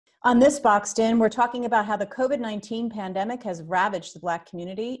On this Boxed In, we're talking about how the COVID-19 pandemic has ravaged the Black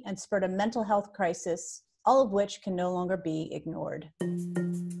community and spurred a mental health crisis, all of which can no longer be ignored.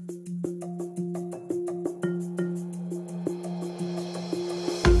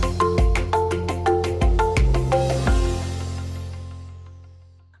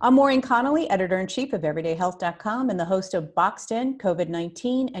 I'm Maureen Connolly, editor-in-chief of everydayhealth.com and the host of Boxed In,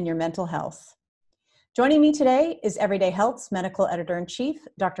 COVID-19 and Your Mental Health. Joining me today is Everyday Health's medical editor-in-chief,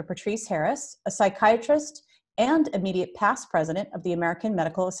 Dr. Patrice Harris, a psychiatrist and immediate past president of the American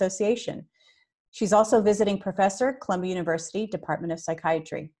Medical Association. She's also visiting professor, Columbia University, Department of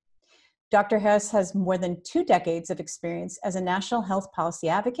Psychiatry. Dr. Harris has more than 2 decades of experience as a national health policy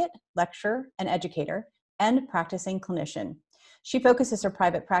advocate, lecturer, and educator, and practicing clinician. She focuses her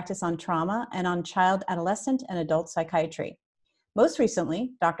private practice on trauma and on child, adolescent, and adult psychiatry. Most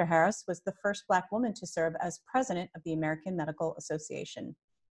recently, Dr. Harris was the first Black woman to serve as president of the American Medical Association.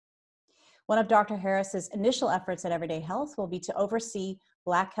 One of Dr. Harris's initial efforts at Everyday Health will be to oversee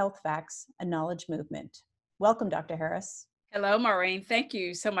Black Health Facts, a knowledge movement. Welcome, Dr. Harris. Hello, Maureen. Thank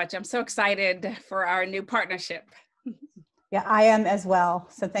you so much. I'm so excited for our new partnership. Yeah, I am as well.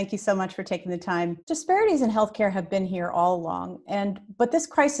 So thank you so much for taking the time. Disparities in healthcare have been here all along, but this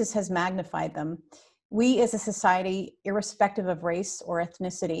crisis has magnified them. We as a society, irrespective of race or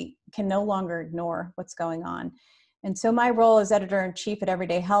ethnicity, can no longer ignore what's going on. And so my role as editor-in-chief at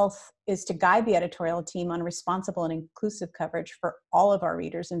Everyday Health is to guide the editorial team on responsible and inclusive coverage for all of our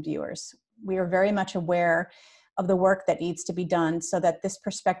readers and viewers. We are very much aware of the work that needs to be done so that this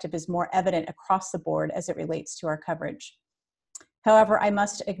perspective is more evident across the board as it relates to our coverage. However, I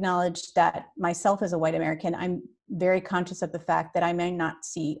must acknowledge that myself as a white American, I'm very conscious of the fact that I may not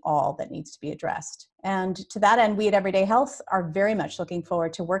see all that needs to be addressed. And to that end, we at Everyday Health are very much looking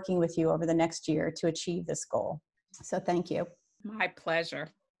forward to working with you over the next year to achieve this goal. So thank you. My pleasure.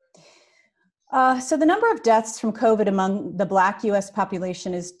 So the number of deaths from COVID among the Black U.S.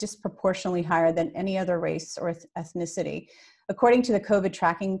 population is disproportionately higher than any other race or ethnicity. According to the COVID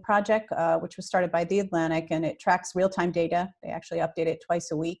tracking project, which was started by The Atlantic, and it tracks real-time data, they actually update it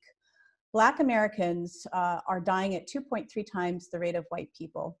twice a week, Black Americans are dying at 2.3 times the rate of white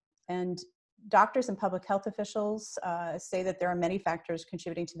people. And doctors and public health officials say that there are many factors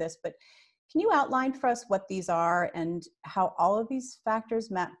contributing to this, but can you outline for us what these are and how all of these factors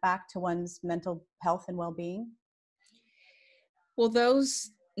map back to one's mental health and well-being? Well,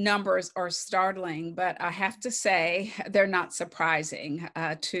 those numbers are startling, but I have to say they're not surprising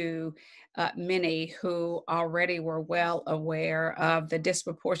to many who already were well aware of the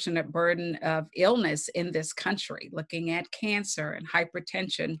disproportionate burden of illness in this country, looking at cancer and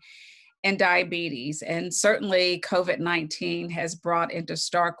hypertension and diabetes. And certainly COVID-19 has brought into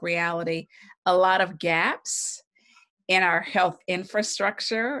stark reality a lot of gaps in our health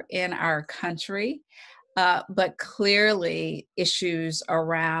infrastructure in our country. But clearly issues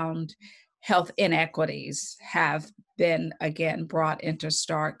around health inequities have been, again, brought into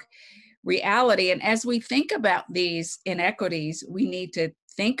stark reality. And as we think about these inequities, we need to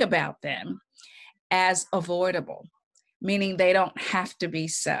think about them as avoidable, meaning they don't have to be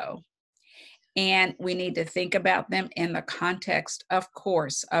so. And we need to think about them in the context, of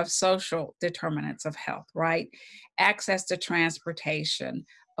course, of social determinants of health, right? Access to transportation,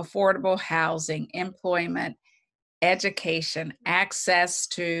 affordable housing, employment, education, access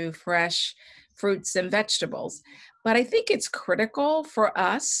to fresh fruits and vegetables. But I think it's critical for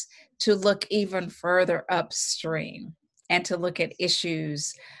us to look even further upstream and to look at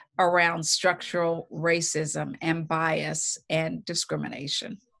issues around structural racism and bias and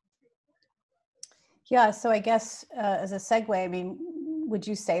discrimination. Yeah, so I guess as a segue, I mean, would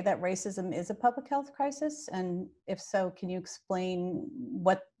you say that racism is a public health crisis? And if so, can you explain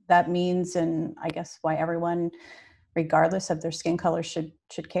what that means and I guess why everyone, regardless of their skin color, should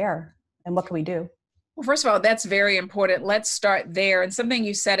care? And what can we do? Well, first of all, that's very important. Let's start there. And something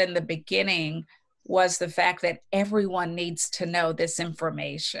you said in the beginning was the fact that everyone needs to know this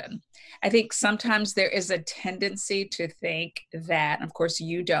information. I think sometimes there is a tendency to think that, and of course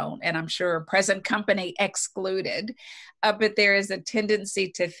you don't, and I'm sure present company excluded, but there is a tendency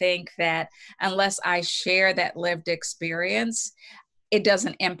to think that unless I share that lived experience, it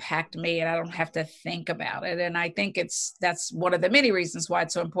doesn't impact me and I don't have to think about it. And I think that's one of the many reasons why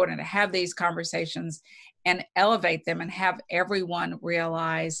it's so important to have these conversations and elevate them and have everyone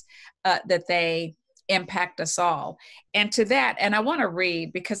realize that they impact us all. And to that, and I want to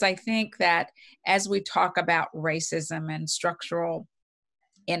read, because I think that as we talk about racism and structural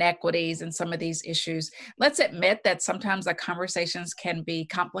inequities and some of these issues, let's admit that sometimes the conversations can be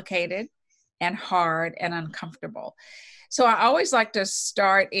complicated and hard and uncomfortable. So I always like to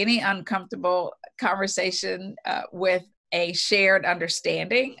start any uncomfortable conversation with a shared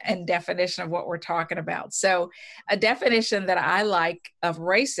understanding and definition of what we're talking about. So a definition that I like of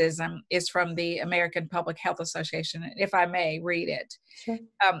racism is from the American Public Health Association, if I may read it. Sure.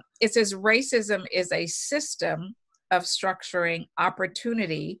 It says racism is a system of structuring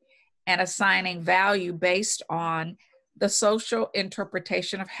opportunity and assigning value based on the social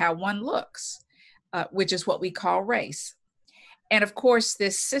interpretation of how one looks, which is what we call race. And of course,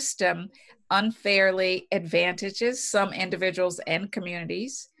 this system unfairly advantages some individuals and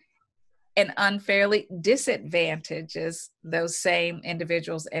communities and unfairly disadvantages those same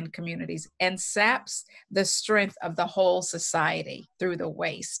individuals and communities and saps the strength of the whole society through the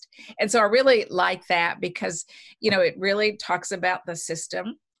waste. And so I really like that because, it really talks about the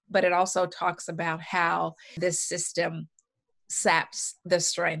system, but it also talks about how this system saps the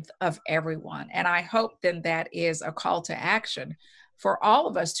strength of everyone. And I hope then that is a call to action for all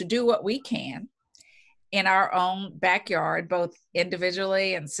of us to do what we can in our own backyard, both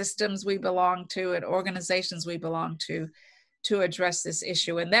individually and systems we belong to and organizations we belong to address this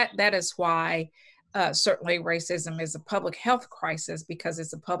issue. And that is why certainly racism is a public health crisis, because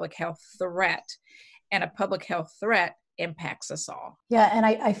it's a public health threat, and a public health threat impacts us all. Yeah, and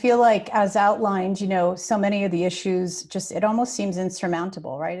I feel like, as outlined, so many of the issues, it almost seems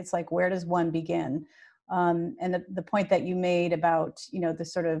insurmountable, right? It's like, where does one begin? And the point that you made about, the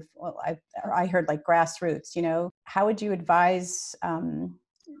sort of, I heard like grassroots, how would you advise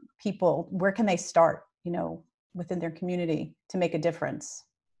people, where can they start, within their community to make a difference?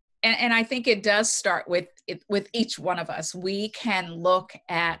 And I think it does start with each one of us. We can look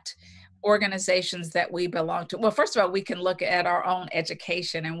at organizations that we belong to. Well, first of all, we can look at our own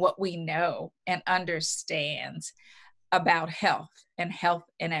education and what we know and understand about health and health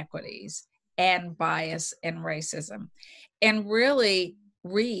inequities and bias and racism, and really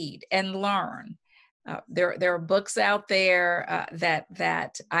read and learn. There are books out there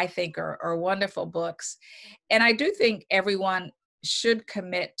that I think are wonderful books. And I do think everyone should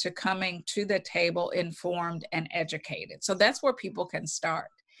commit to coming to the table informed and educated. So that's where people can start.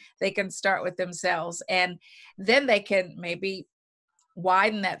 They can start with themselves, and then they can maybe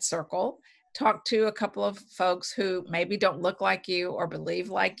widen that circle, talk to a couple of folks who maybe don't look like you or believe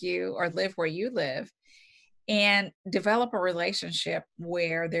like you or live where you live, and develop a relationship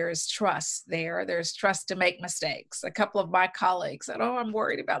where there is trust there. There's trust to make mistakes. A couple of my colleagues said, "Oh, I'm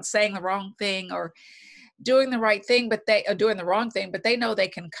worried about saying the wrong thing or doing the right thing, but they are doing the wrong thing, but they know they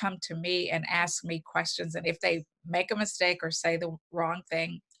can come to me and ask me questions. And if they make a mistake or say the wrong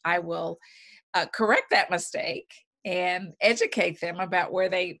thing, I will correct that mistake and educate them about where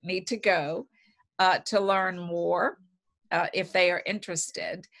they need to go to learn more if they are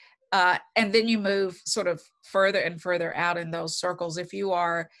interested." And then you move sort of further and further out in those circles. If you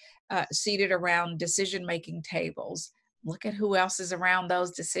are seated around decision-making tables, look at who else is around those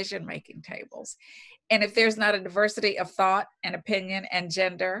decision-making tables. And if there's not a diversity of thought and opinion and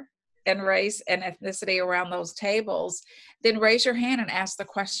gender and race and ethnicity around those tables, then raise your hand and ask the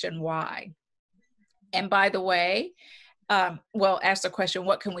question, why? And by the way, ask the question,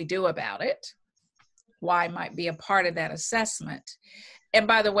 what can we do about it? Why might be a part of that assessment. And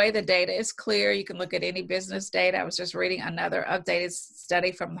by the way, the data is clear. You can look at any business data. I was just reading another updated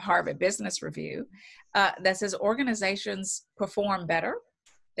study from the Harvard Business Review that says organizations perform better.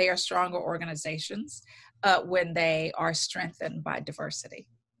 They are stronger organizations when they are strengthened by diversity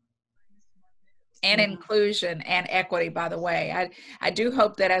and inclusion and equity. By the way, I do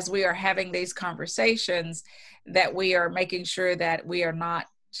hope that as we are having these conversations, that we are making sure that we are not,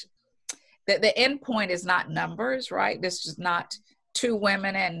 that the end point is not numbers, right? This is not 2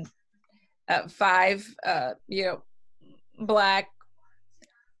 women and 5, Black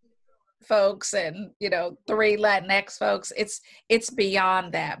folks and 3 Latinx folks. It's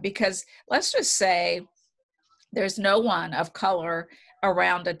beyond that, because let's just say there's no one of color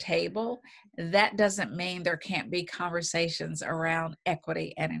around a table. That doesn't mean there can't be conversations around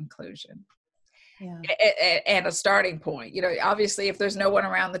equity and inclusion. Yeah. And a starting point. Obviously, if there's no one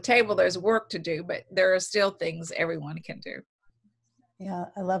around the table, there's work to do, but there are still things everyone can do. Yeah,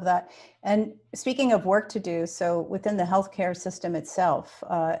 I love that. And speaking of work to do, so within the healthcare system itself,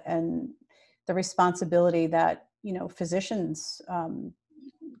 and the responsibility that, physicians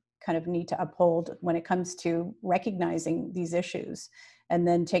kind of need to uphold when it comes to recognizing these issues and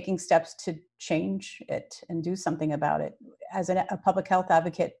then taking steps to change it and do something about it. As a public health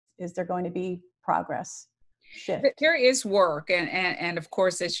advocate, is there going to be progress? shift? There is work. And of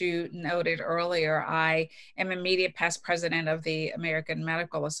course, as you noted earlier, I am immediate past president of the American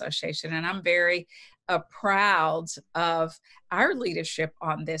Medical Association, and I'm very proud of our leadership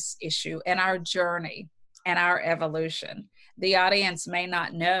on this issue and our journey and our evolution. The audience may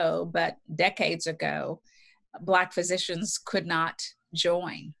not know, but decades ago, Black physicians could not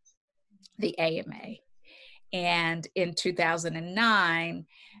join the AMA. And in 2009,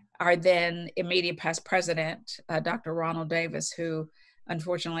 our then immediate past president, Dr. Ronald Davis, who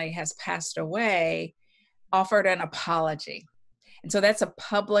unfortunately has passed away, offered an apology. And so that's a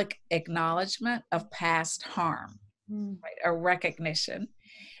public acknowledgement of past harm, right? A recognition.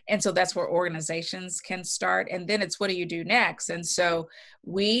 And so that's where organizations can start. And then it's, what do you do next? And so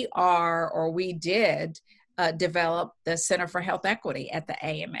we did develop the Center for Health Equity at the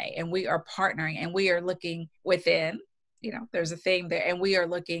AMA, and we are partnering, and we are looking within, there's a theme there, and we are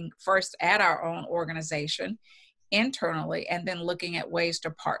looking first at our own organization internally, and then looking at ways to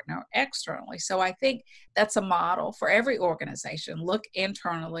partner externally. So I think that's a model for every organization. Look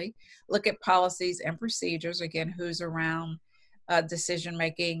internally, look at policies and procedures, again, who's around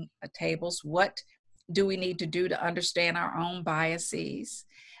decision-making tables. What do we need to do to understand our own biases?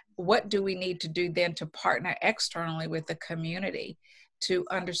 What do we need to do then to partner externally with the community to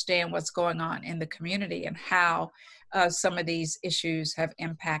understand what's going on in the community and how some of these issues have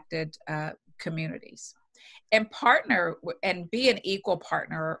impacted communities? And partner and be an equal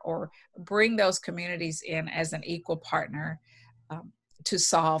partner, or bring those communities in as an equal partner to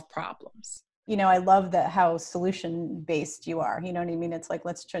solve problems. I love that how solution-based you are. You know what I mean? It's like,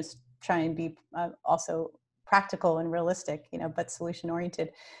 let's just try and be also practical and realistic, but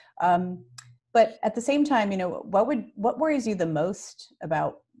solution-oriented. But at the same time, what worries you the most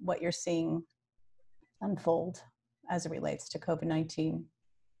about what you're seeing unfold as it relates to COVID-19?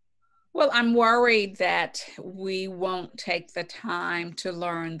 Well, I'm worried that we won't take the time to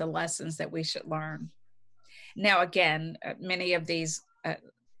learn the lessons that we should learn. Now, again, many of these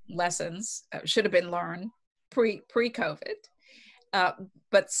lessons should have been learned pre-COVID,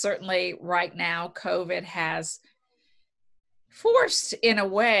 but certainly right now, COVID has forced, in a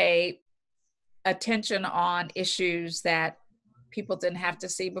way, attention on issues that people didn't have to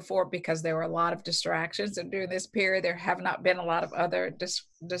see before, because there were a lot of distractions. And during this period, there have not been a lot of other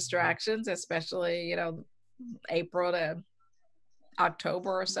distractions, especially, April to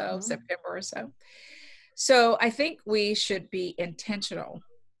October or so, September or so. So I think we should be intentional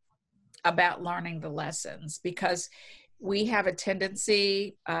about learning the lessons, because we have a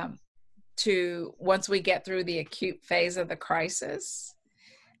tendency to, once we get through the acute phase of the crisis,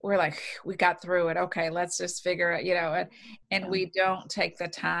 we're like, we got through it. Okay, let's just figure it, and we don't take the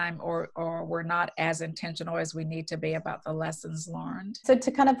time, or we're not as intentional as we need to be about the lessons learned. So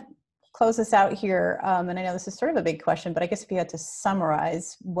to kind of close us out here, and I know this is sort of a big question, but I guess if you had to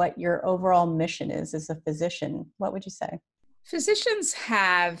summarize what your overall mission is as a physician, what would you say? Physicians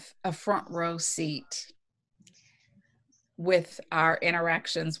have a front row seat with our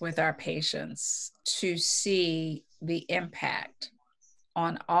interactions with our patients to see the impact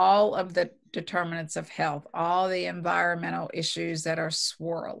on all of the determinants of health, all the environmental issues that are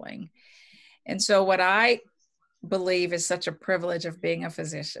swirling. And so what I believe is such a privilege of being a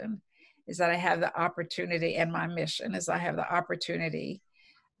physician is that I have the opportunity, and my mission is I have the opportunity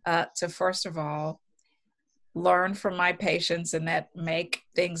to, first of all, learn from my patients, and that make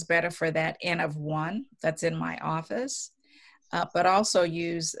things better for that N of one that's in my office, but also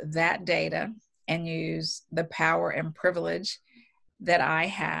use that data and use the power and privilege that I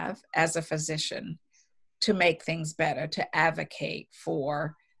have as a physician to make things better, to advocate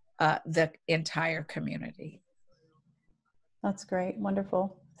for the entire community. That's great.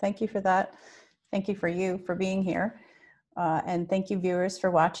 Wonderful. Thank you for that. Thank you for being here. And thank you, viewers,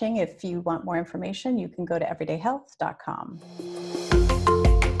 for watching. If you want more information, you can go to everydayhealth.com.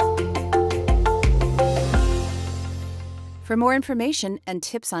 For more information and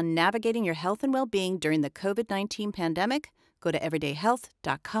tips on navigating your health and well-being during the COVID-19 pandemic, go to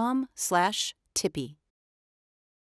everydayhealth.com/Tippy.